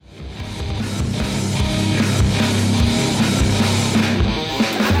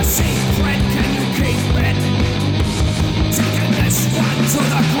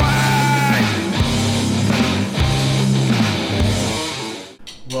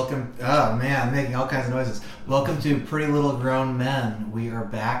Welcome. Oh man, I'm making all kinds of noises. Welcome to Pretty Little Grown Men. We are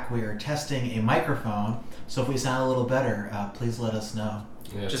back. We are testing a microphone. So if we sound a little better, please let us know.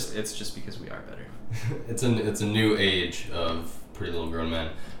 Yeah. It's just because we are better. It's a new age of Pretty Little Grown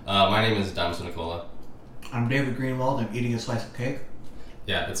Men. My name is Dom Nicola. I'm David Greenwald. I'm eating a slice of cake.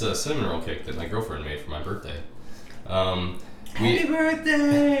 Yeah, it's a cinnamon roll cake that my girlfriend made for my birthday. Happy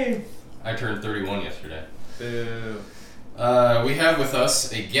birthday! I turned 31 yesterday. Boo. We have with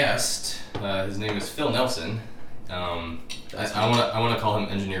us a guest. His name is Phil Nelson. I want to call him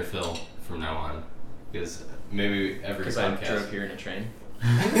Engineer Phil from now on, because maybe every podcast. Because I drove here in a train.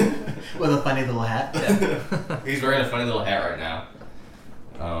 With a funny little hat. Yeah. He's wearing a funny little hat right now.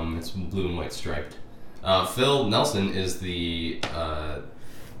 It's blue and white striped. Phil Nelson is the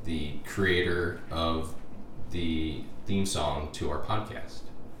creator of the theme song to our podcast.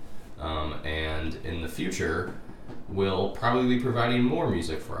 And in the future, we'll probably be providing more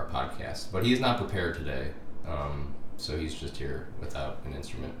music for our podcast. But he's not prepared today, so he's just here without an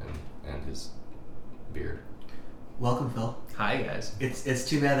instrument and his beard. Welcome, Phil. Hi, guys. It's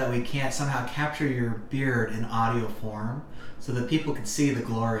too bad that we can't somehow capture your beard in audio form so that people can see the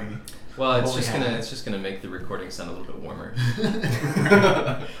glory. Well, it's just gonna make the recording sound a little bit warmer.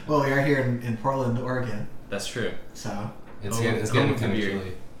 Well, we are here in Portland, Oregon. That's true. So It's getting kind of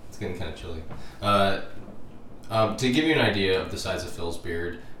chilly. It's getting kind of chilly. To give you an idea of the size of Phil's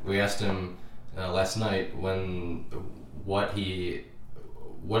beard, we asked him last night what's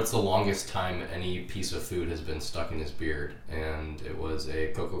the longest time any piece of food has been stuck in his beard, and it was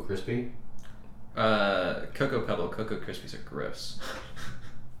a Cocoa Crispy. Cocoa Pebble, Cocoa Krispies are gross.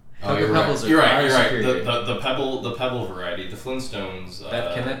 Oh, you're right. You're right. The pebble variety, the Flintstones.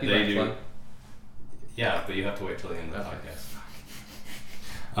 Can that be they by do. Yeah, but you have to wait till the end of the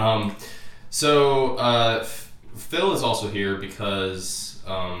podcast. So Phil is also here because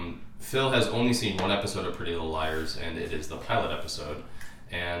Phil has only seen one episode of Pretty Little Liars, and it is the pilot episode.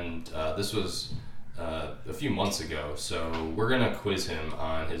 And this was a few months ago, so we're going to quiz him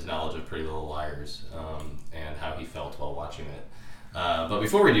on his knowledge of Pretty Little Liars and how he felt while watching it. But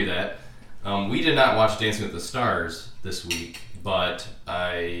before we do that, we did not watch Dancing with the Stars this week, but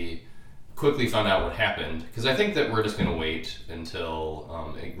I quickly found out what happened, because I think that we're just going to wait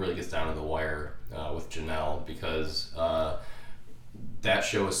until it really gets down to the wire with Janelle, because that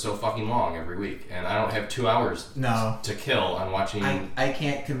show is so fucking long every week, and I don't have 2 hours to kill on watching. I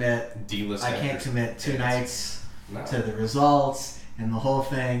can't commit. D-list. I can't commit 2 nights No. to the results and the whole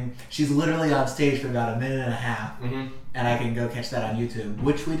thing. She's literally on stage for about a minute and a half, and I can go catch that on YouTube,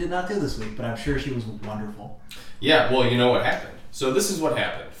 which we did not do this week, but I'm sure she was wonderful. Yeah, well, you know what happened. So this is what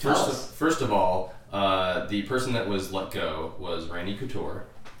happened. Tell us. First of all, the person that was let go was Randy Couture,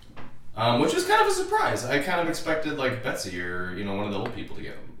 which was kind of a surprise. I kind of expected like Betsy or one of the old people to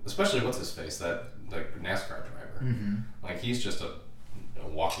get him, especially what's his face, that like NASCAR driver. Mm-hmm. Like he's just a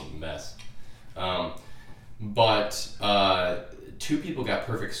walking mess. But 2 people got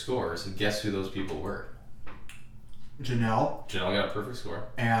perfect scores. Guess who those people were? Janelle Janelle got a perfect score.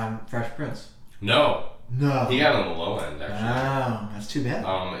 and Fresh Prince. No. No. He got on the low end, actually. Oh, that's too bad.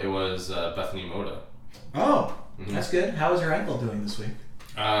 It was Bethany Moda. Oh, Mhm. that's good. How is her ankle doing this week?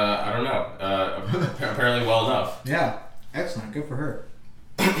 I don't know. Apparently well enough. Yeah, excellent. Good for her.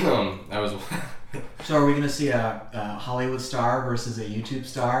 That was... So are we going to see a Hollywood star versus a YouTube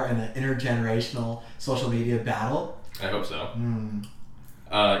star in an intergenerational social media battle? I hope so. Mm.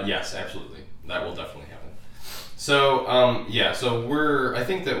 Yes, absolutely. That will definitely happen. So, so I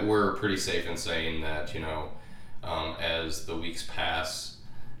think that we're pretty safe in saying that, as the weeks pass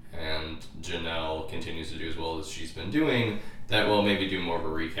and Janelle continues to do as well as she's been doing, that we'll maybe do more of a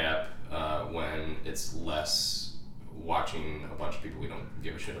recap when it's less watching a bunch of people we don't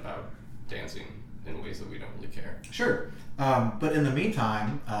give a shit about dancing in ways that we don't really care. Sure. But in the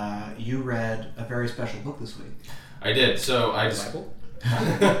meantime, you read a very special book this week. I did. So I just... Bible?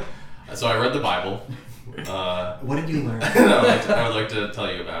 So I read the Bible. What did you learn? I would like to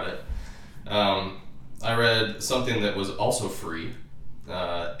tell you about it. I read something that was also free,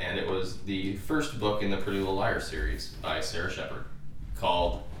 and it was the first book in the Pretty Little Liars series by Sarah Shepard,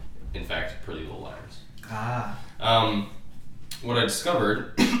 called, in fact, Pretty Little Liars. Ah. What I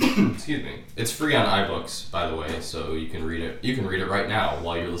discovered, excuse me, it's free on iBooks, by the way, so you can read it. You can read it right now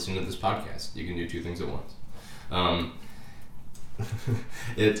while you're listening to this podcast. You can do 2 things at once.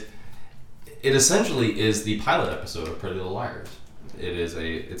 It essentially is the pilot episode of Pretty Little Liars.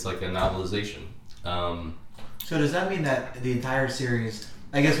 It's like a novelization. So does that mean that the entire series,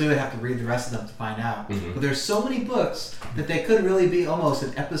 I guess we would have to read the rest of them to find out, but there's so many books that they could really be almost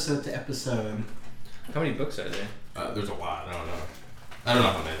an episode to episode. How many books are there? There's a lot. I don't know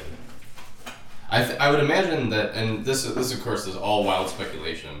how many I would imagine that, and this of course is all wild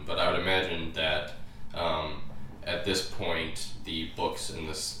speculation, but I would imagine that at this point the books in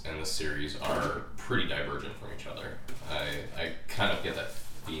this series are pretty divergent from each other. I kind of get that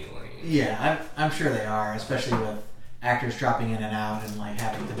feeling. Yeah, I'm sure they are, especially with actors dropping in and out and like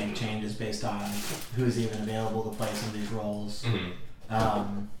having to make changes based on who's even available to play some of these roles. Mm-hmm.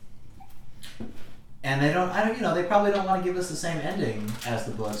 And they probably don't want to give us the same ending as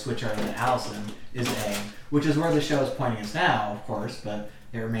the books, which are that Allison is A, which is where the show is pointing us now, of course, but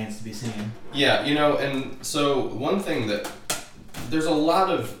it remains to be seen. Yeah, and so one thing that there's a lot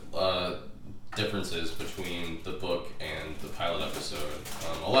of differences between the book and the pilot episode.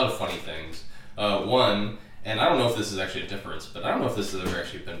 A lot of funny things. One, and I don't know if this is actually a difference, but I don't know if this has ever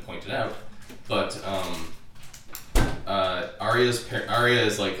actually been pointed out, but Arya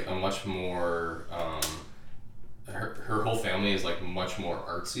is like a much more her whole family is like much more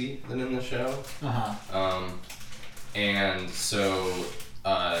artsy than in the show. And so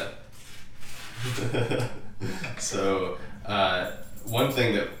one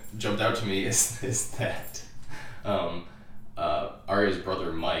thing that jumped out to me is that Arya's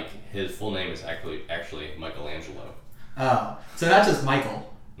brother Mike, his full name is actually Michelangelo. Oh, so not just Michael.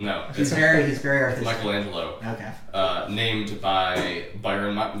 No, He's very artistic. Michelangelo. Okay. Named by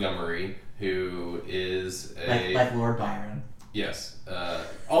Byron Montgomery, who is like Lord Byron. Yes.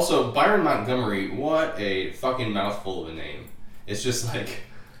 Also, Byron Montgomery, what a fucking mouthful of a name. It's just like...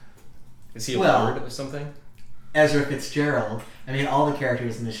 Is he a lord or something? Ezra Fitzgerald. I mean, all the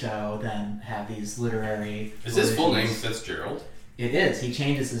characters in the show then have these literary... Is his full name Fitzgerald? It is. He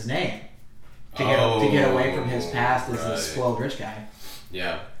changes his name to get away from his past as a spoiled rich guy.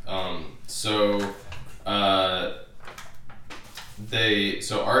 Yeah. So Arya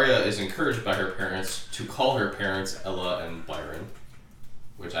is encouraged by her parents to call her parents Ella and Byron,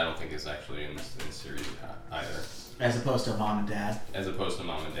 which I don't think is actually in the series either. As opposed to mom and dad. As opposed to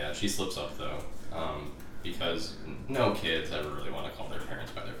mom and dad. She slips up though, because no kids ever really want to call their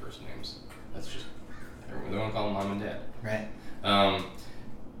parents by their first names. That's just, they want to call them mom and dad. Right.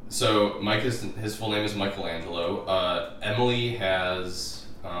 So his full name is Michelangelo. Emily has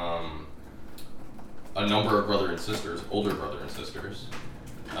a number of older brother and sisters.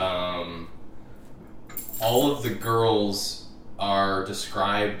 All of the girls are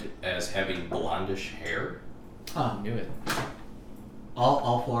described as having blondish hair. Huh. Knew it.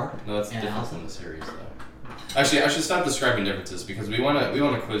 All four? No, that's and different Allison? from the series, though. Actually, I should stop describing differences because we want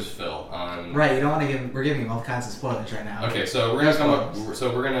to quiz Phil on. Right, you don't want to we're giving him all kinds of spoilers right now. Okay, so we're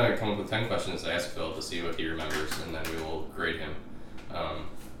gonna come up with 10 questions to ask Phil to see what he remembers, and then we will grade him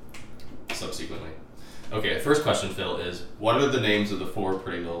subsequently. Okay, first question, Phil, is what are the names of the 4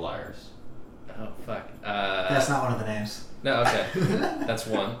 Pretty Little Liars? Oh, fuck. That's not one of the names. No, okay. That's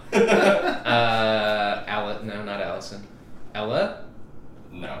one. No, not Allison. Ella?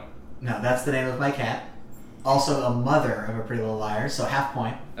 No. No, that's the name of my cat. Also a mother of a Pretty Little Liar, so half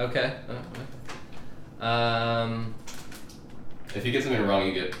point. Okay. If you get something wrong,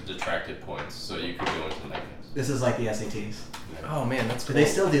 you get detracted points, so you could go into negatives. This is like the SATs. Oh man, that's cool. Do they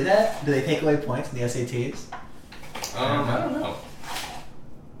still do that? Do they take away points in the SATs? I don't know.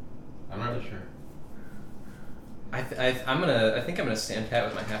 I'm not really sure. I think I'm gonna stand pat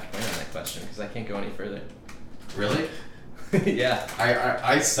with my half point on that question because I can't go any further. Really? Yeah.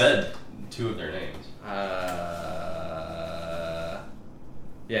 I said 2 of their names.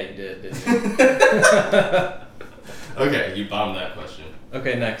 Yeah, you did, didn't you? Okay, you bombed that question.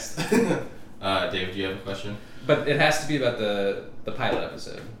 Okay, next. David, do you have a question? But it has to be about the pilot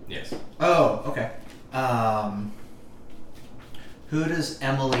episode. Yes. Oh, okay. Who does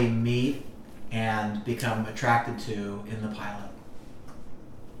Emily meet and become attracted to in the pilot?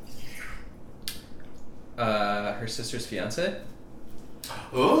 Her sister's fiance?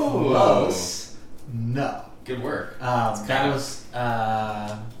 Oh. Close. No. Good work. That was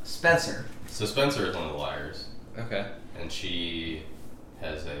Spencer. So Spencer is one of the liars. Okay. And she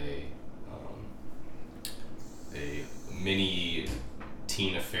has a mini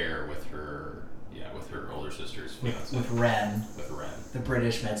teen affair with her older sister's fiance. With Ren. With Ren. The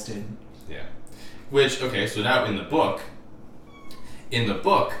British med student. Yeah. Which, okay, so now in the book,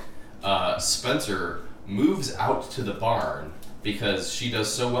 Spencer moves out to the barn because she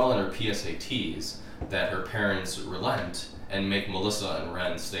does so well in her PSATs that her parents relent and make Melissa and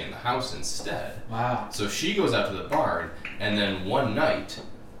Ren stay in the house instead. Wow. So she goes out to the barn, and then one night,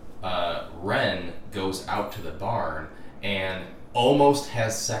 Ren goes out to the barn and almost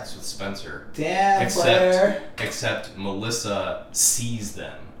has sex with Spencer. Damn, Blair. Except Melissa sees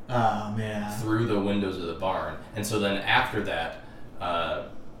them. Oh, man. Through the windows of the barn. And so then after that,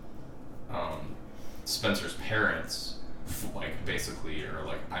 Spencer's parents like basically are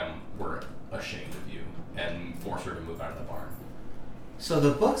like, we're ashamed of you, and force her to move out of the barn. So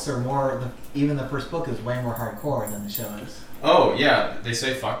the books are more. Even the first book is way more hardcore than the show is. Oh yeah, they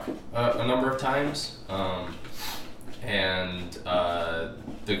say fuck a number of times, and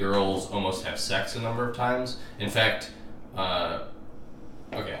the girls almost have sex a number of times. In fact, okay,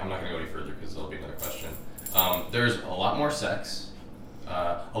 I'm not gonna go any further because there'll be another question. There's a lot more sex,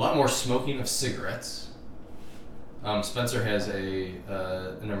 a lot more smoking of cigarettes. Spencer has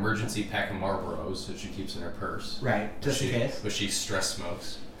an emergency pack of Marlboros that she keeps in her purse. Right, just in case. But she stress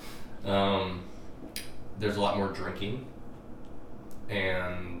smokes. There's a lot more drinking.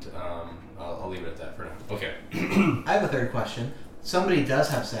 And I'll leave it at that for now. Okay. I have a third question. Somebody does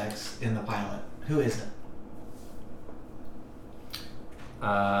have sex in the pilot. Who is it?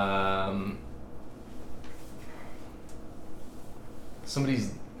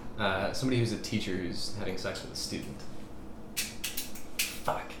 Somebody who's a teacher who's having sex with a student.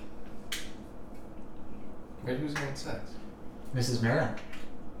 Fuck. Wait, who's having sex? Mrs. Marin.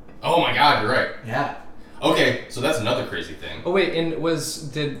 Oh my god, you're right. Yeah. Okay, so that's another crazy thing. Oh wait, and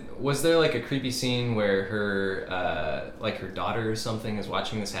was there like a creepy scene where her her daughter or something is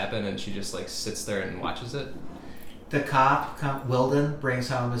watching this happen and she just like sits there and watches it? The cop, Wilden, brings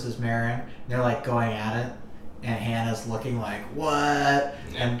home Mrs. Marin. They're like going at it, and Hannah's looking like, what?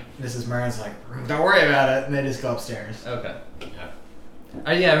 Yeah. And Mrs. Marin's like, don't worry about it, and they just go upstairs. Okay. Yeah.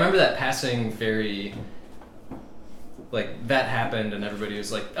 Yeah, I remember that passing very. Like, that happened and everybody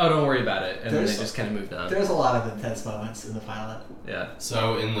was like, oh, don't worry about it. And then they just kind of moved on. There's a lot of intense moments in the pilot. Yeah.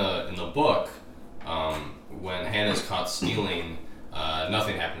 So in the book, when Hannah's caught stealing,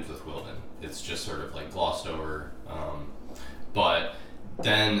 nothing happens with Wilden. It's just sort of like glossed over. But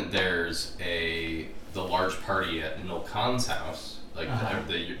then there's the large party at Noel Khan's house, like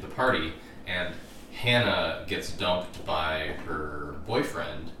the party, and Hannah gets dumped by her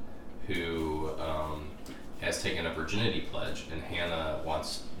boyfriend, who has taken a virginity pledge, and Hannah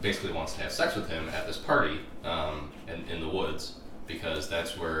basically wants to have sex with him at this party in the woods, because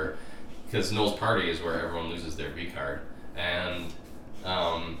Noel's party is where everyone loses their V card, and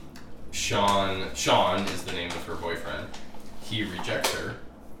Sean is the name of her boyfriend. He rejects her,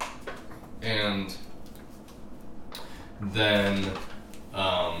 and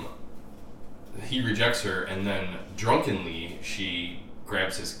then drunkenly she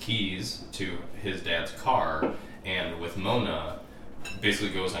grabs his keys to his dad's car, and with Mona basically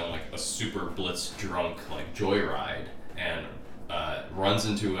goes on like a super blitz drunk like joyride, and runs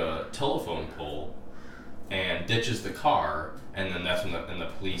into a telephone pole and ditches the car, and then that's when the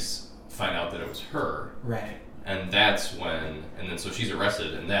police find out that it was her. Right. And so she's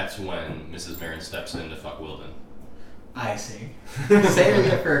arrested, and that's when Mrs. Marin steps in to fuck Wilden. I see.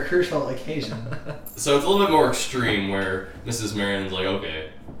 Saving it for a crucial occasion. So it's a little bit more extreme, where Mrs. Marin's like, okay,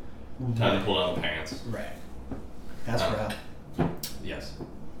 time to pull down the pants. Right. That's rough. Yes.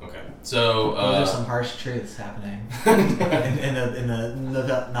 Okay. So those are some harsh truths happening in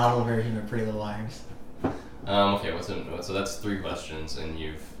the novel version of Pretty Little Liars. Okay. So that's 3 questions, and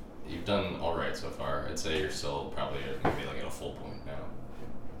you've done all right so far. I'd say you're still probably maybe like at a full point now.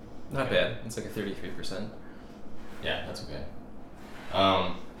 Not bad. It's like a 33%. Yeah, that's okay.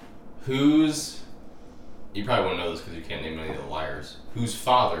 You probably won't know this because you can't name any of the liars. Whose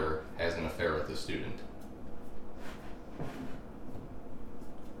father has an affair with the student?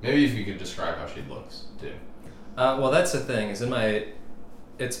 Maybe if you could describe how she looks, too. Well, that's the thing.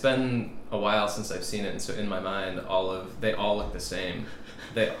 It's been a while since I've seen it, and so in my mind, they all look the same.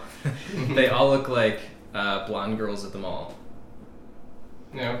 They all look like blonde girls at the mall.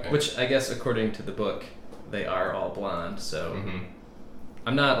 Yeah, okay. Which I guess, according to the book, they are all blonde. So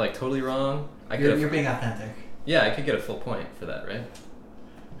I'm not like totally wrong. You're being authentic. Yeah, I could get a full point for that, right?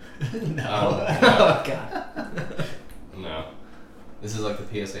 No. Oh god. No. This is like the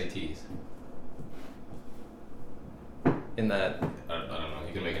PSATs. In that. I don't know.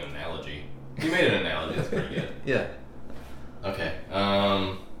 You can make an analogy. You made an analogy. That's pretty good. Yeah. Okay.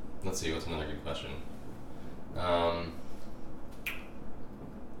 Let's see. What's another good question?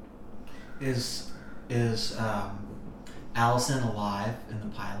 Is Allison alive in the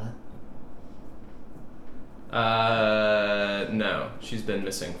pilot? No. She's been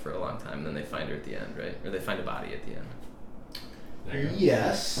missing for a long time, and then they find her at the end, right? Or they find a body at the end. There you go.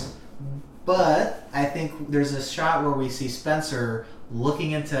 Yes, but I think there's a shot where we see Spencer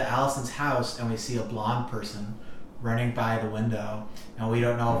looking into Allison's house, and we see a blonde person running by the window, and we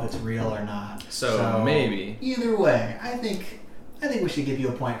don't know if it's real or not. So maybe. Either way, I think we should give you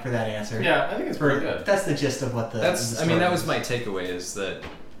a point for that answer. Yeah, I think it's pretty good. That's the gist of what the. That was my takeaway, is that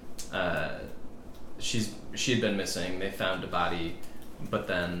she had been missing. They found a body, but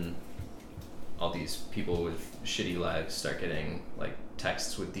then all these people with shitty lives start getting like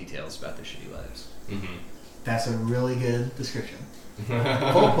texts with details about their shitty lives. Mm-hmm. That's a really good description.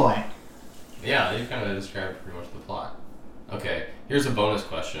 Full point. Yeah, you kind of described pretty much the plot. Okay, here's a bonus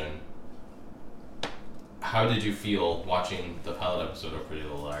question. How did you feel watching the pilot episode of Pretty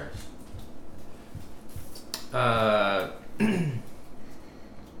Little Liars?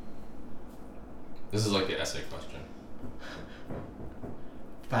 This is like the essay question.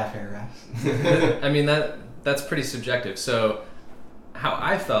 5 paragraphs. I mean that's pretty subjective. So how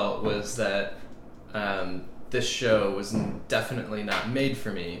I felt was that this show was definitely not made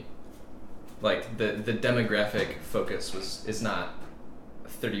for me. Like the demographic focus is not a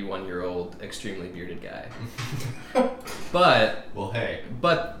 31-year-old extremely bearded guy. But well, hey.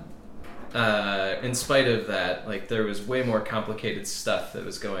 But in spite of that, like there was way more complicated stuff that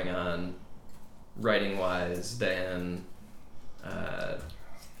was going on writing wise than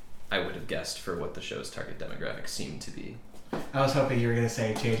I would have guessed for what the show's target demographic seemed to be. I was hoping you were going to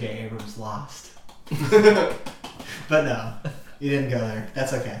say J.J. Abrams Lost. But no, you didn't go there.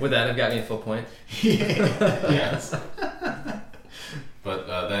 That's okay. Would that have got me a full point? Yes. But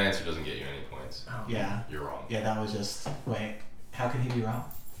that answer doesn't get you any points. Oh. Yeah. You're wrong. Yeah, that was just... Wait, how can he be wrong?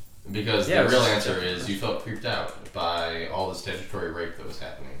 Because Yeah, the real it's- answer is you felt creeped out by all the statutory rape that was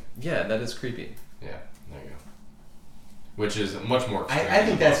happening. Yeah, that is creepy. Yeah, there you go. Which is much more extreme. I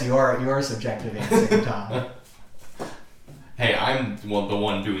think that's your subjective answer, Tom. Hey, I'm the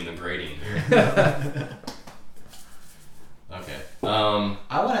one doing the grading here. Okay.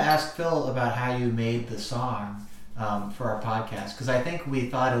 I want to ask Phil about how you made the song for our podcast, because I think we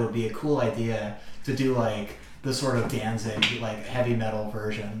thought it would be a cool idea to do like the sort of Danzig, like heavy metal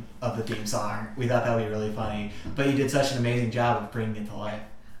version of the theme song. We thought that would be really funny, but you did such an amazing job of bringing it to life.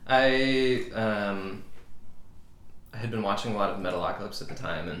 I had been watching a lot of Metalocalypse at the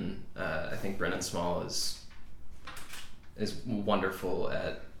time, and I think Brennan Small is wonderful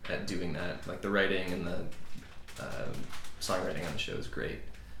at doing that. Like the writing and the songwriting on the show is great.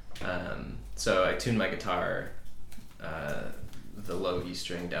 So I tuned my guitar, the low E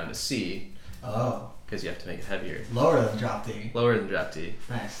string down to C. Oh. Because you have to make it heavier. Lower than drop D. Lower than drop D.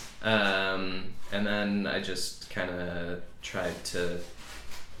 Nice. And then I just kind of tried to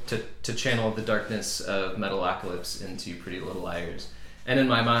channel the darkness of Metalocalypse into Pretty Little Liars. And in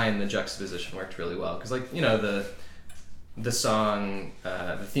my mind, the juxtaposition worked really well. Because, like, you know, the song,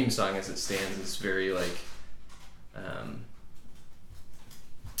 the theme song as it stands is very, like,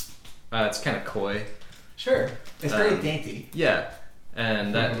 it's kind of coy. Sure. It's very dainty. Yeah.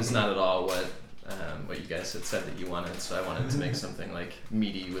 And that is not at all what you guys had said that you wanted. So I wanted to make something, like,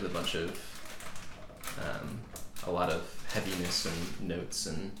 meaty with a bunch of, a lot of heaviness and notes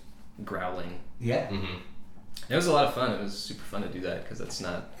and growling. Yeah. Mm-hmm. It was a lot of fun. It was super fun to do that because it's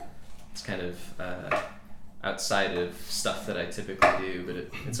kind of outside of stuff that I typically do, but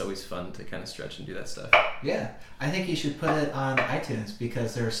it's always fun to kind of stretch and do that stuff. Yeah. I think you should put it on iTunes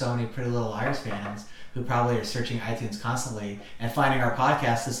because there are so many Pretty Little Liars fans who probably are searching iTunes constantly and finding our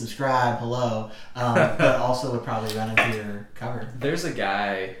podcast to subscribe, but also would probably run into your cover. There's a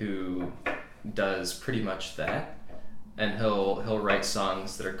guy who does pretty much that, and he'll write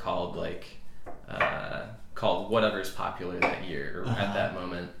songs that are called called whatever's popular that year or at that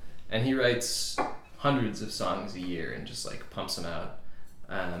moment, and he writes hundreds of songs a year and just like pumps them out,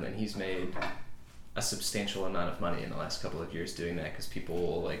 and he's made a substantial amount of money in the last couple of years doing that because people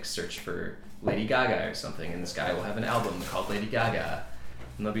will like search for Lady Gaga or something, and this guy will have an album called Lady Gaga,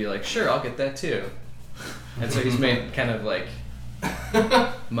 and they'll be like, sure, I'll get that too. And so he's made kind of like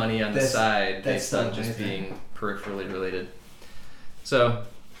money on the side based on just being peripherally related. So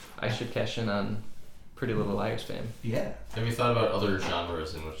I should cash in on Pretty Little Liars fame. Yeah. Have you thought about other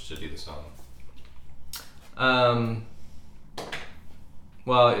genres in which to do the song?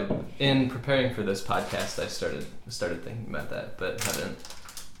 Well, in preparing for this podcast, I started thinking about that, but haven't.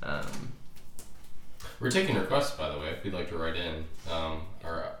 We're taking requests, by the way, if you'd like to write in. I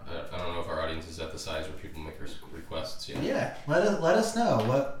don't know if our audience is at the size where people make requests yet. Yeah, let us know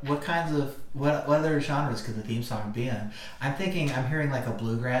what kinds of what other genres could the theme song be in. I'm hearing like a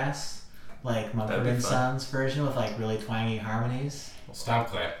bluegrass, like Mumford & Sons version with like really twangy harmonies. Stomp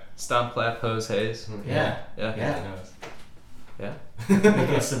clap. Stomp clap, hose haze. Yeah. Yeah. We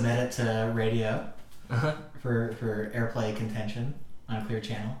can submit it to radio Uh-huh. for airplay contention on Clear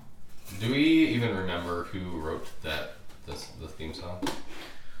Channel. Do we even remember who wrote the theme song?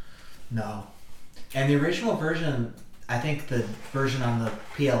 No. And the original version, I think the version on the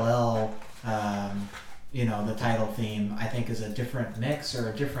PLL the title theme, I think is a different mix or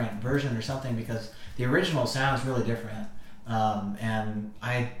a different version or something, because the original sounds really different. And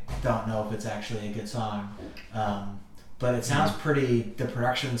I don't know if it's actually a good song. But it sounds pretty, the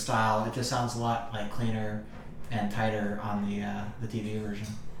production style, it just sounds a lot like cleaner and tighter on the TV version.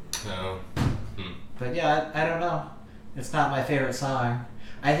 No. But yeah, I don't know. It's not my favorite song.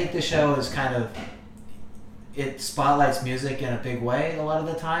 I think the show is kind of, it spotlights music in a big way a lot of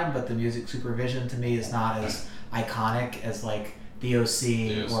the time, but the music supervision to me is not as iconic as like The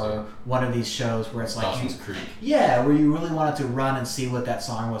OC or one of these shows where it's like, Dawson's Creek. Yeah, where you really wanted to run and see what that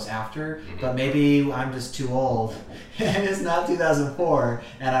song was after, but maybe I'm just too old. It's not 2004,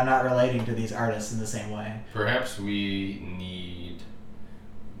 and I'm not relating to these artists in the same way. Perhaps we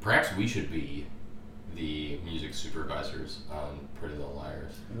should be the music supervisors on Pretty Little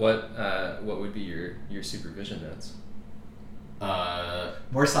Liars. What would be your supervision notes?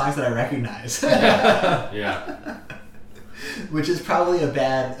 More songs that I recognize. Yeah. Which is probably a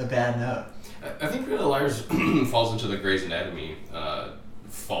bad note. I think Pretty Little Liars falls into the Grey's Anatomy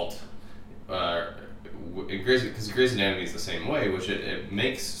fault. Because Grey's Anatomy is the same way, which it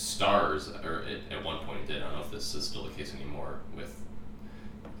makes stars, or it at one point did. I don't know if this is still the case anymore with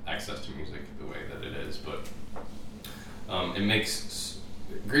access to music the way that it is, but it makes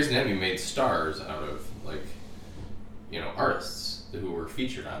Grey's Anatomy made stars out of artists who were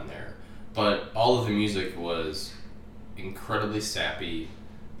featured on there, but all of the music was incredibly sappy,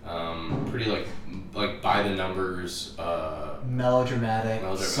 pretty like by the numbers, melodramatic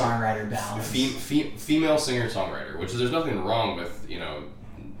songwriter ballads. Female singer songwriter, which there's nothing wrong with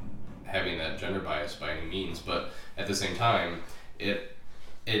having that gender bias by any means, but at the same time, it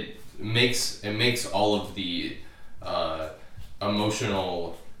makes all of the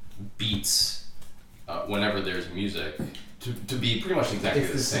emotional beats whenever there's music to be pretty much exactly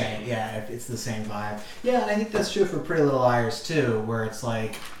the same. Yeah, it's the same vibe. Yeah, and I think that's true for Pretty Little Liars too, where it's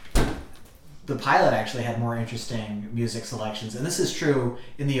like the pilot actually had more interesting music selections, and this is true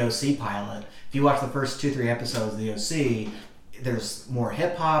in the OC pilot. If you watch the first 2-3 episodes of the OC, there's more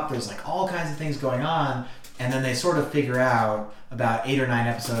hip hop. There's like all kinds of things going on, and then they sort of figure out about 8 or 9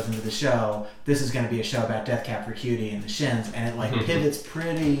 episodes into the show, this is going to be a show about Death Cab for Cutie and the Shins, and it pivots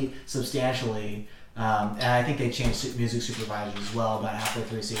pretty substantially. And I think they changed music supervisors as well about halfway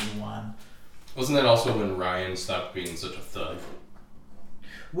through season 1. Wasn't that also when Ryan stopped being such a thug?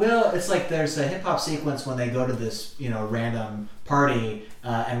 Well, it's like there's a hip hop sequence when they go to this, random party,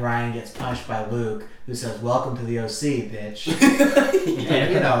 and Ryan gets punched by Luke, who says, "Welcome to the OC, bitch."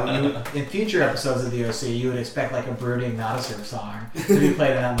 And in future episodes of the OC, you would expect like a brooding Not a Surf song to be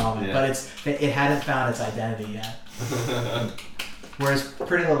played in that moment, but it hadn't found its identity yet. Whereas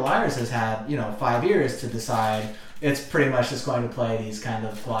Pretty Little Liars has had, 5 years to decide. It's pretty much just going to play these kind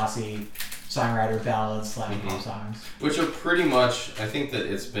of glossy songwriter ballads, pop songs. Which are pretty much, I think that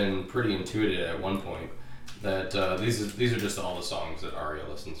it's been pretty intuited at one point that these are just all the songs that Aria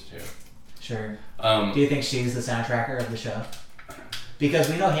listens to. Sure. Do you think she's the soundtracker of the show? Because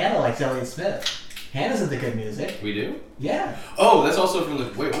we know Hannah likes Elliott Smith. Hannah's into good music. We do? Yeah. Oh, that's also from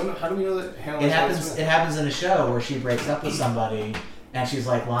the... Wait, how do we know that Hannah likes Elliott Smith? It happens in a show where she breaks up with somebody, and she's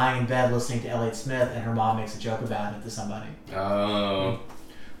like lying in bed listening to Elliott Smith, and her mom makes a joke about it to somebody. Oh.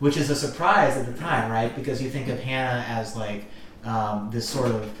 Which is a surprise at the time, right? Because you think of Hannah as like this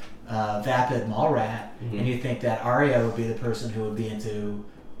sort of vapid mall rat, and you think that Aria would be the person who would be into,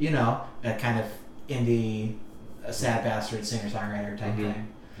 that kind of indie, sad bastard singer-songwriter type thing.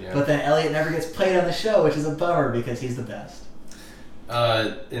 Yeah. But then Elliot never gets played on the show, which is a bummer because he's the best.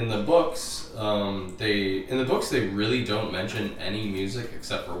 In the books, they really don't mention any music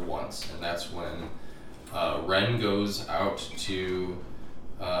except for once, and that's when Ren goes out to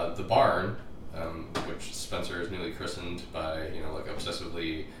the barn, which Spencer is newly christened by,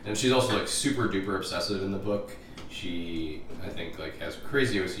 obsessively, and she's also like super duper obsessive in the book. She, I think, has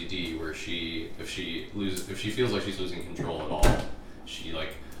crazy OCD where if she feels like she's losing control at all, she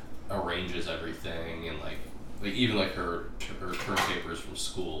arranges everything, and even her term papers from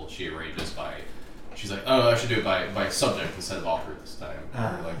school she arranges by, she's like, oh, I should do it by subject instead of author this time,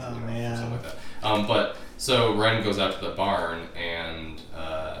 something like that. But so Ren goes out to the barn, and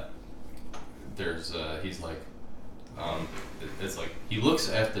it's like he looks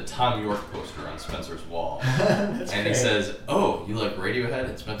at the Tom York poster on Spencer's wall, and he says, "Oh, you like Radiohead?"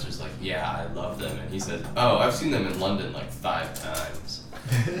 And Spencer's like, "Yeah, I love them." And he says, "Oh, I've seen them in London 5 times."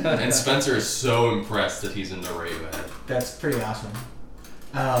 And Spencer is so impressed that he's into Radiohead. That's pretty awesome.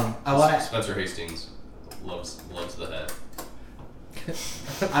 Spencer Hastings loves the head.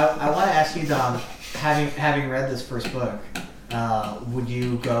 I want to ask you, Dom, having read this first book, Would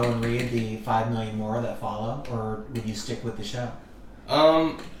you go and read the 5 million more that follow, or would you stick with the show?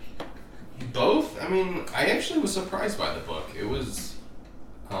 Both. I mean, I actually was surprised by the book. It was,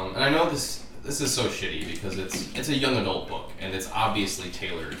 and I know this is so shitty because it's a young adult book and it's obviously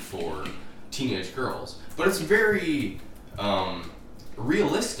tailored for teenage girls, but it's very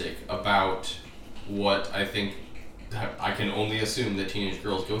realistic about what I think I can only assume that teenage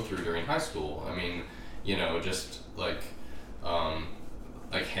girls go through during high school. I mean, just like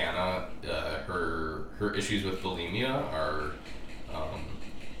Hannah, her issues with bulimia are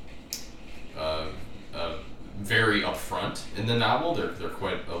very upfront in the novel. They're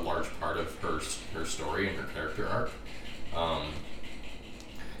quite a large part of her story and her character arc.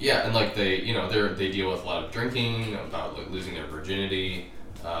 Yeah, and like they deal with a lot of drinking, about like losing their virginity,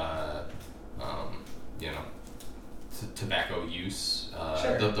 tobacco use,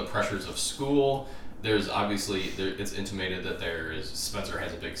 Sure. the pressures of school. There's obviously it's intimated that Spencer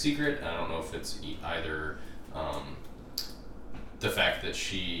has a big secret. And I don't know if it's either the fact that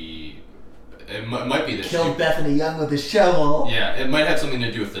it might be that Killed Bethany Young with a shovel. Yeah, it might have something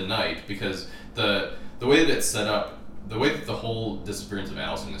to do with the night, because the way that it's set up, the way that the whole disappearance of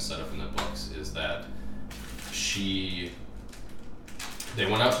Allison is set up in the books is that they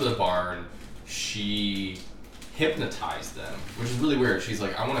went out to the barn, she hypnotized them, which is really weird. She's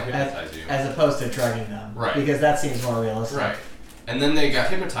like, I want to hypnotize you. As opposed to drugging them. Right. Because that seems more realistic. Right. And then they got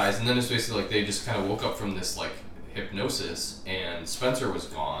hypnotized, and then it's basically like they just kind of woke up from this like hypnosis, and Spencer was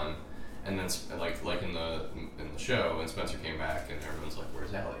gone, and then like in the show, and Spencer came back, and everyone's like,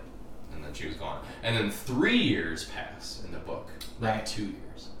 "Where's Allie?" And then she was gone. And then 3 years pass in the book. Not Right. 2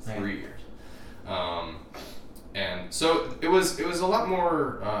 years. Right. 3 years. And so it was a lot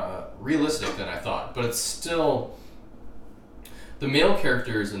more realistic than I thought, but it's still, the male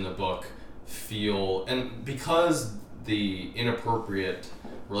characters in the book feel, and because the inappropriate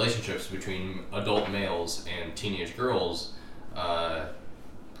relationships between adult males and teenage girls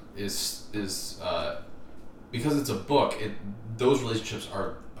is because it's a book, those relationships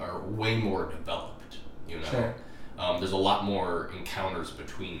are way more developed, Sure. There's a lot more encounters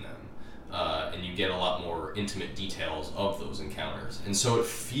between them, and you get a lot more intimate details of those encounters, and so it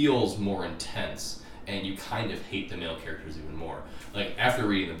feels more intense, and you kind of hate the male characters even more. Like, after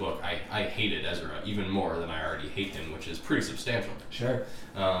reading the book, I hated Ezra even more than I already hate him, which is pretty substantial. Sure.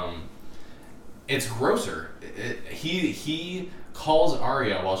 It's grosser. He calls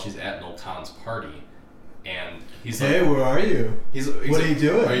Arya while she's at Noel Khan's party, and he's Hey, like, where are you? He's What like, are you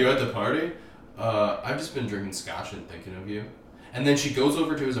doing? Are you at the party? I've just been drinking scotch and thinking of you. And then she goes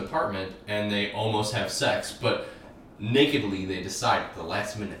over to his apartment, and they almost have sex, but nakedly they decide at the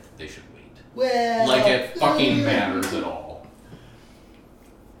last minute that they should wait. Well, Like it fucking matters at all.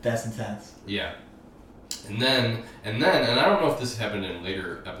 That's intense. Yeah. And then, and I don't know if this happened in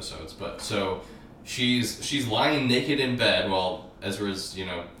later episodes, but so she's lying naked in bed while Ezra's,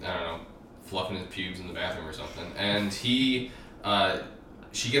 fluffing his pubes in the bathroom or something, and she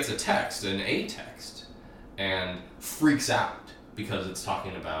gets a text, and freaks out because it's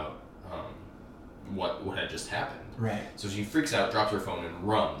talking about what had just happened. Right. So she freaks out, drops her phone, and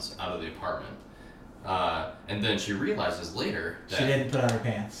runs out of the apartment. And then she realizes later that She didn't put on her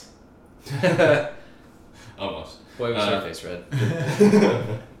pants. almost. Boy, was her face red.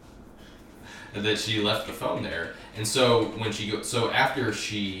 And that she left the phone there, and so when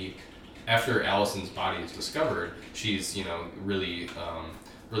after Allison's body is discovered, she's really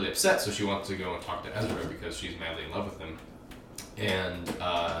really upset. So she wants to go and talk to Ezra because she's madly in love with him, and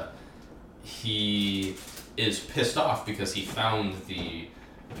he is pissed off because he found the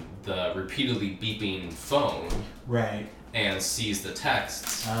repeatedly beeping phone. Right. And sees the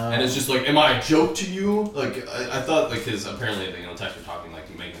texts, and it's just like, "Am I a joke to you?" Like I thought, like, because apparently the texts were talking like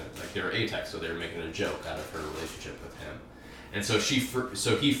making it, like they were A-text, so they were making a joke out of her relationship with him, and so he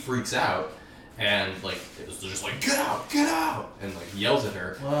freaks out, and like it's just like, get out, and like yells at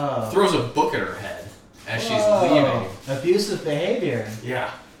her, Whoa. throws a book at her head as she's Whoa. leaving. Abusive behavior.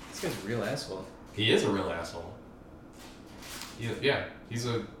 Yeah, This guy's a real asshole. he is a real asshole. He's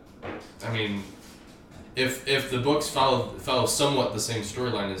a. I mean, if the books follow somewhat the same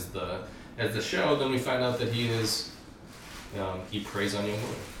storyline as the show, then we find out that he is he preys on young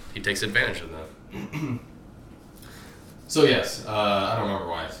women. He takes advantage of them. So yes, I don't remember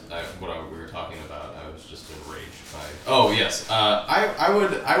what we were talking about. I was just enraged by. Oh yes,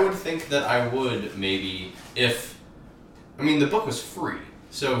 I would think that I would maybe if. I mean, the book was free,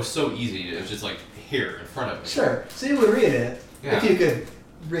 so easy. It was just like here in front of me. Sure. So you would read it if you could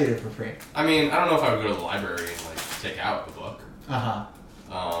read it for free. I mean, I don't know if I would go to the library and like take out the book. Uh-huh.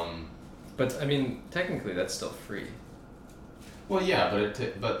 But I mean, technically, that's still free. Well, yeah,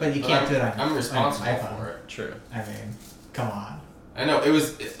 But you can't do it on I'm responsible on iPhone. for it. True. I mean, come on. I know it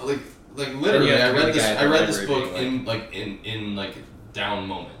was like literally. I read this book being, in down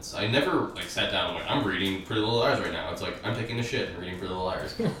moments. I never sat down and went, I'm reading Pretty Little Liars right now. It's like I'm taking a shit and reading Pretty Little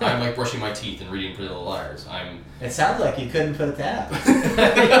Liars. I'm brushing my teeth and reading Pretty Little Liars. It sounds like you couldn't put it down.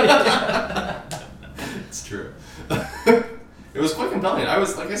 It's true. It was quite compelling. I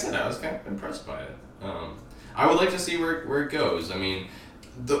was kind of impressed by it. I would like to see where it goes. I mean,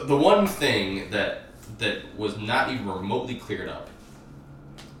 the one thing that was not even remotely cleared up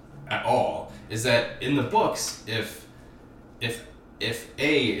at all is that in the books, if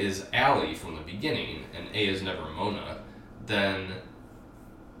A is Allie from the beginning and A is never Mona, then,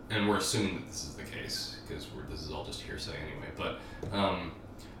 and we're assuming that this is the case because this is all just hearsay anyway. But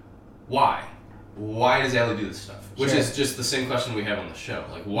why? Why does Allie do this stuff? Which is just the same question we have on the show.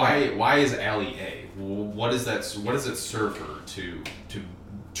 Like, why is Allie A? What does it serve her to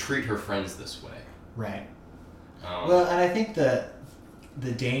treat her friends this way? Right. Well, and I think the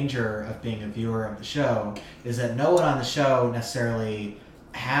danger of being a viewer of the show is that no one on the show necessarily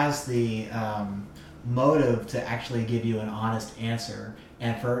has the motive to actually give you an honest answer.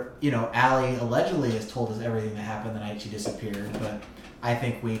 And for, Allie allegedly has told us everything that happened the night she disappeared, but I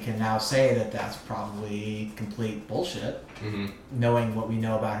think we can now say that that's probably complete bullshit, knowing what we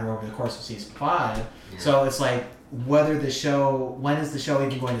know about her over the course of season 5. Yeah. So it's like, when is the show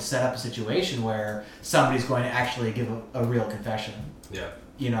even going to set up a situation where somebody's going to actually give a real confession? Yeah.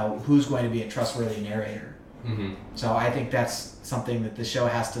 Who's going to be a trustworthy narrator? Mm-hmm. So I think that's something that the show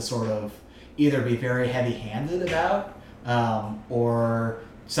has to sort of either be very heavy-handed about, or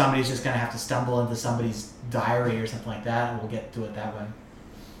somebody's just going to have to stumble into somebody's diary or something like that, and we'll get to it that way.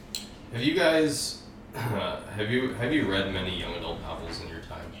 Have you guys have you read many young adult novels in your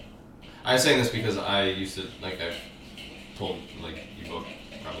time? I'm saying this because I used to, I've told, you both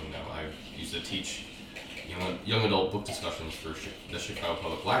probably know, I used to teach young adult book discussions for the Chicago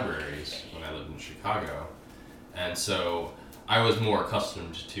Public Libraries when I lived in Chicago, and so I was more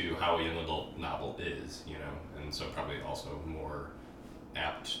accustomed to how a young adult novel is, and so probably also more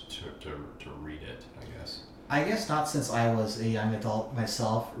apt to read it, I guess. I guess not, since I was a young adult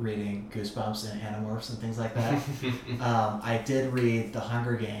myself reading Goosebumps and Animorphs and things like that. I did read The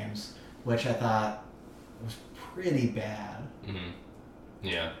Hunger Games, which I thought was pretty bad. Mm-hmm.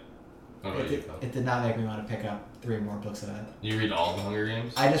 Yeah. It did not make me want to pick up 3 more books of it. You read all the Hunger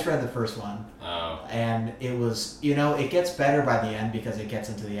Games? I just read the first one. Oh. And it was, it gets better by the end because it gets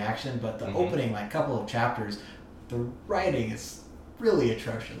into the action, but the opening, couple of chapters, the writing is really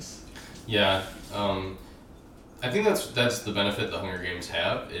atrocious. Yeah. I think that's the benefit the Hunger Games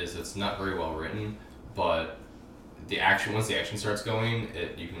have, is it's not very well written, but once the action starts going,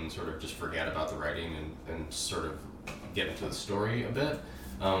 you can sort of just forget about the writing and sort of get into the story a bit.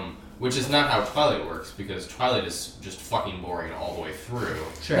 Which is not how Twilight works, because Twilight is just fucking boring all the way through.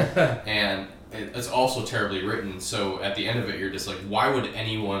 Sure. And it's also terribly written, so at the end of it, you're just like, why would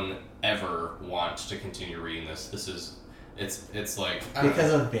anyone ever want to continue reading this? It's like...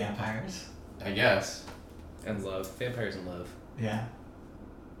 Because of vampires. I guess. And love. Vampires and love. Yeah.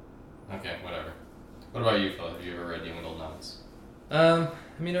 Okay, whatever. What about you, Phil? Have you ever read young adult novels? I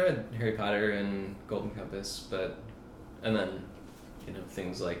read Harry Potter and Golden Compass, and then,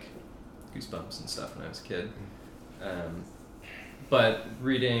 things like Goosebumps and stuff when I was a kid. But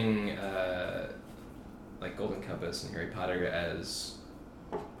reading, Golden Compass and Harry Potter as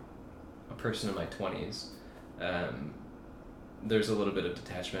a person in my 20s, there's a little bit of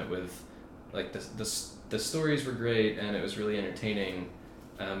detachment with, the stories were great and it was really entertaining,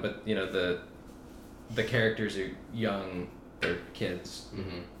 but, the characters are young, they're kids.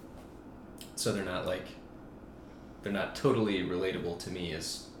 Mm-hmm. So they're not totally relatable to me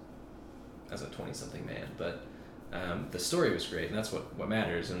as a 20-something man, but the story was great, and that's what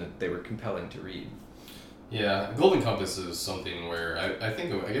matters, and they were compelling to read. Yeah, Golden Compass is something where I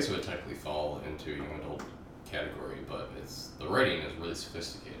guess it would technically fall into young adult category, but the writing is really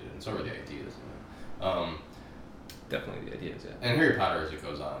sophisticated, and so are the ideas. Definitely the ideas, yeah. And Harry Potter, as it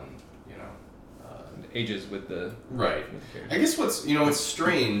goes on, ages with the right. With the I guess what's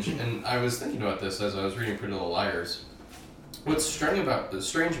strange, and I was thinking about this as I was reading Pretty Little Liars. What's strange about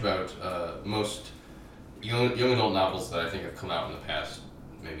most young adult novels that I think have come out in the past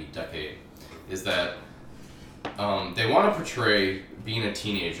maybe decade is that they want to portray being a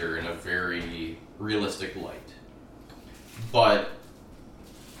teenager in a very realistic light, but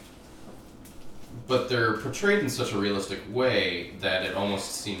they're portrayed in such a realistic way that it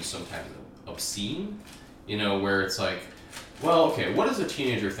almost seems sometimes obscene, where it's like, well, okay, what does a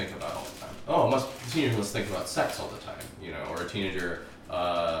teenager think about all the time? a teenager must think about sex all the time, or a teenager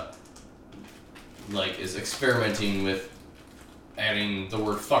is experimenting with adding the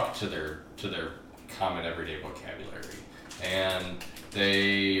word fuck to their common everyday vocabulary, and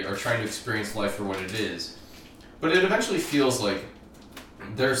they are trying to experience life for what it is. But it eventually feels like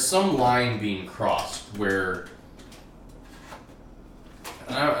there's some line being crossed where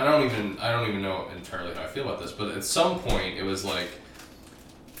I don't even know entirely how I feel about this, but at some point it was like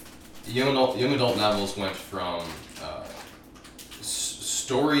young adult novels went from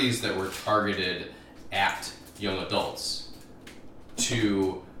stories that were targeted at young adults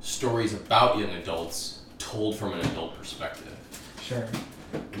to stories about young adults told from an adult perspective. Sure.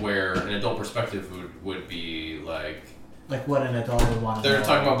 Where an adult perspective would be like what an adult would want to they're know.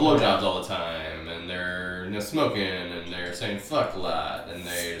 talking about blowjobs all the time, and they're smoking, and they're saying fuck a lot, and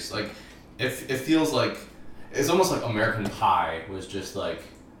they just like it feels like it's almost like American Pie was just like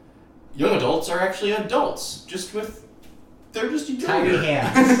young adults are actually adults, they're just younger. Tiny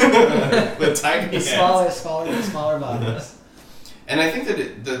hands. With tiny hands. Smaller bodies. And I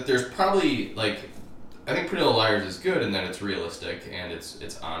think that there's probably I think Pretty Little Liars is good in that it's realistic and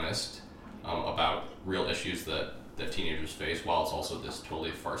it's honest about real issues that teenagers face, while it's also this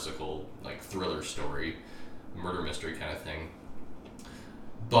totally farcical thriller story, murder mystery kind of thing.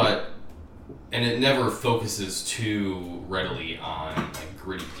 And it never focuses too readily on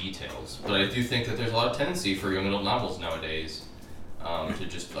gritty details. But I do think that there's a lot of tendency for young adult novels nowadays to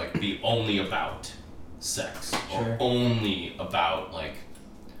just be only about sex, or Sure. only about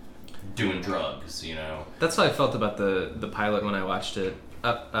doing drugs. That's how I felt about the pilot when I watched it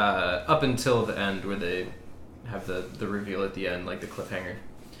up until the end, where they have the reveal at the end, the cliffhanger.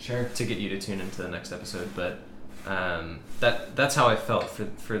 Sure. To get you to tune into the next episode, but that's how I felt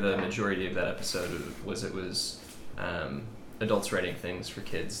for the majority of that episode. It was adults writing things for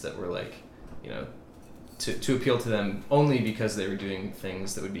kids that were to appeal to them only because they were doing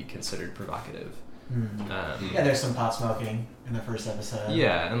things that would be considered provocative. Yeah, there's some pot smoking in the first episode.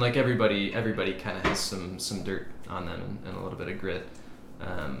 Yeah, and everybody kind of has some dirt on them and a little bit of grit.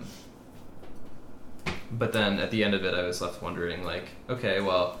 But then at the end of it, I was left wondering, okay,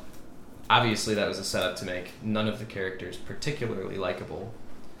 well, obviously that was a setup to make none of the characters particularly likable.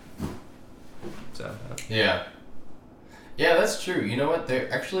 So. Yeah, that's true. You know what?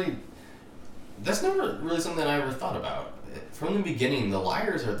 That's never really something I ever thought about. From the beginning, the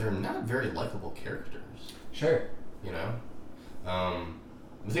liars they're not very likable characters. Sure. I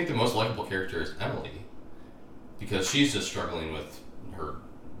think the most likable character is Emily, because she's just struggling with her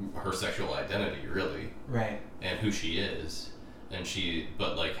sexual identity, really. Right. And who she is.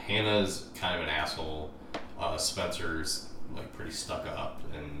 But Hannah's kind of an asshole. Spencer's pretty stuck up,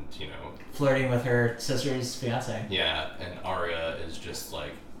 and flirting with her sister's fiance. Yeah, and Arya is just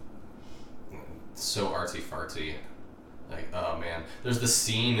so artsy fartsy. Oh man, there's this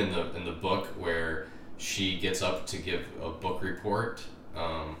scene in the book where she gets up to give a book report,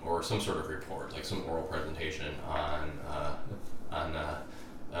 or some sort of report, some oral presentation on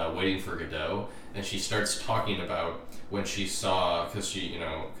Waiting for Godot, and she starts talking about when she saw, because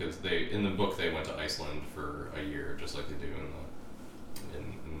they in the book they went to Iceland for a year, just like they do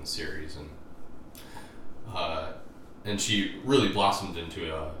in the series, and she really blossomed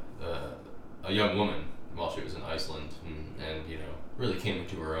into a young woman while she was in Iceland, and really came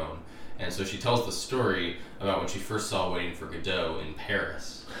into her own. And so she tells the story about when she first saw Waiting for Godot in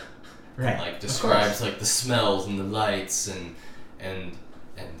Paris. Right. And, describes the smells and the lights and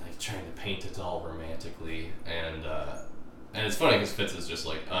trying to paint it all romantically. And it's funny because Fitz is just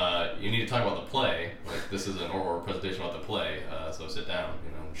you need to talk about the play. This is an oral presentation about the play, so sit down,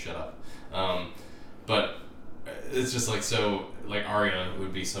 shut up. But it's just so Arya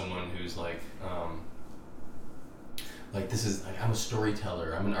would be someone who's this is I'm a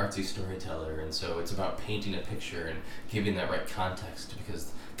storyteller, I'm an artsy storyteller, and so it's about painting a picture and giving that right context,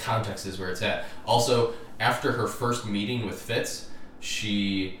 because context is where it's at. Also, after her first meeting with Fitz,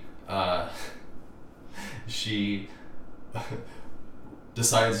 she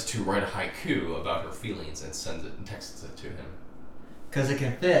decides to write a haiku about her feelings and sends it and texts it to him. Because it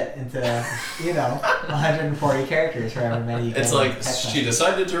can fit into, 140 characters, however many you can. It's she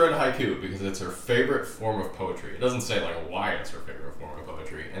decided to write a haiku because it's her favorite form of poetry. It doesn't say why it's her favorite form of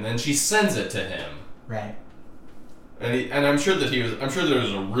poetry, and then she sends it to him. Right. And I'm sure that there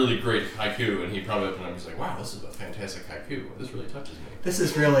was a really great haiku, and he probably opened it up and was like, "Wow, this is a fantastic haiku. This really touches me."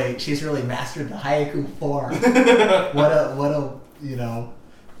 She's really mastered the haiku form. what a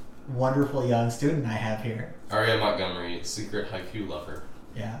wonderful young student I have here. Arya Montgomery, secret haiku lover.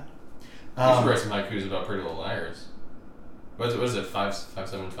 Yeah. You should write some haikus about Pretty Little Liars. What is it?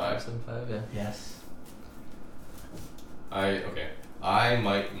 575? 575, yeah. Yes. I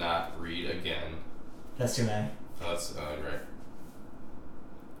might not read again. That's too many. That's right.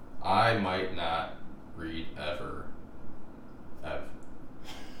 I might not read ever.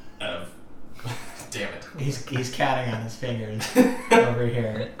 Ev. Damn it. He's counting on his fingers over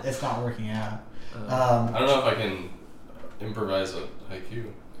here. It's not working out. I don't know if I can improvise a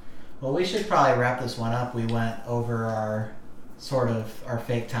haiku. Well, we should probably wrap this one up. We went over our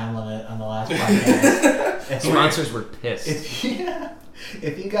fake time limit on the last podcast. Sponsors were pissed.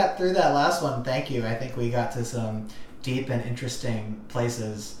 If you got through that last one, thank you. I think we got to some deep and interesting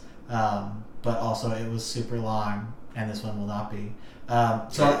places, but also it was super long, and this one will not be.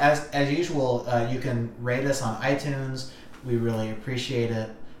 So as usual, you can rate us on iTunes. We really appreciate it.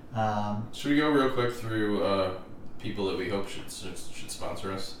 Should we go real quick through people that we hope should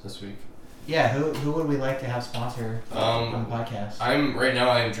sponsor us this week? Yeah, who would we like to have sponsor on the podcast? Right now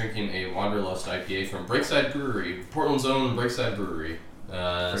I am drinking a Wanderlust IPA from Breakside Brewery, Portland's own Breakside Brewery.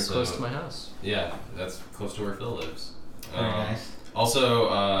 Very close to my house. Yeah, that's close to where Phil lives. Very nice.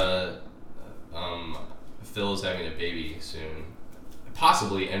 Also, Phil is having a baby soon,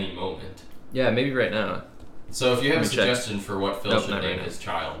 possibly any moment. Yeah, maybe right now. So if you have a Let me check. suggestion for what Phil Nope, should not name right his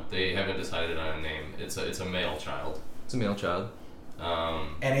child, they haven't decided on a name. It's a male child. It's a male child.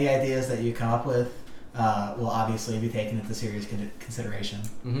 Any ideas that you come up with will obviously be taken into serious consideration.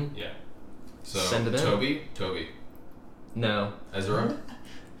 Mm-hmm. Yeah. So Send it in. Toby. No. Ezra.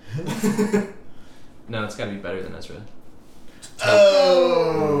 No, it's got to be better than Ezra.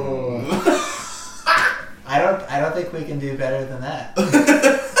 Oh. I don't think we can do better than that.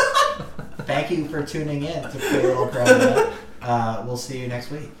 Thank you for tuning in to Pretty Little Crowd. We'll see you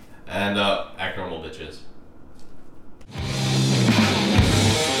next week. And act normal, bitches.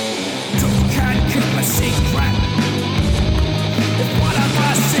 Can't keep a secret. If one of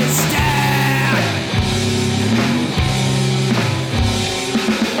us is dead.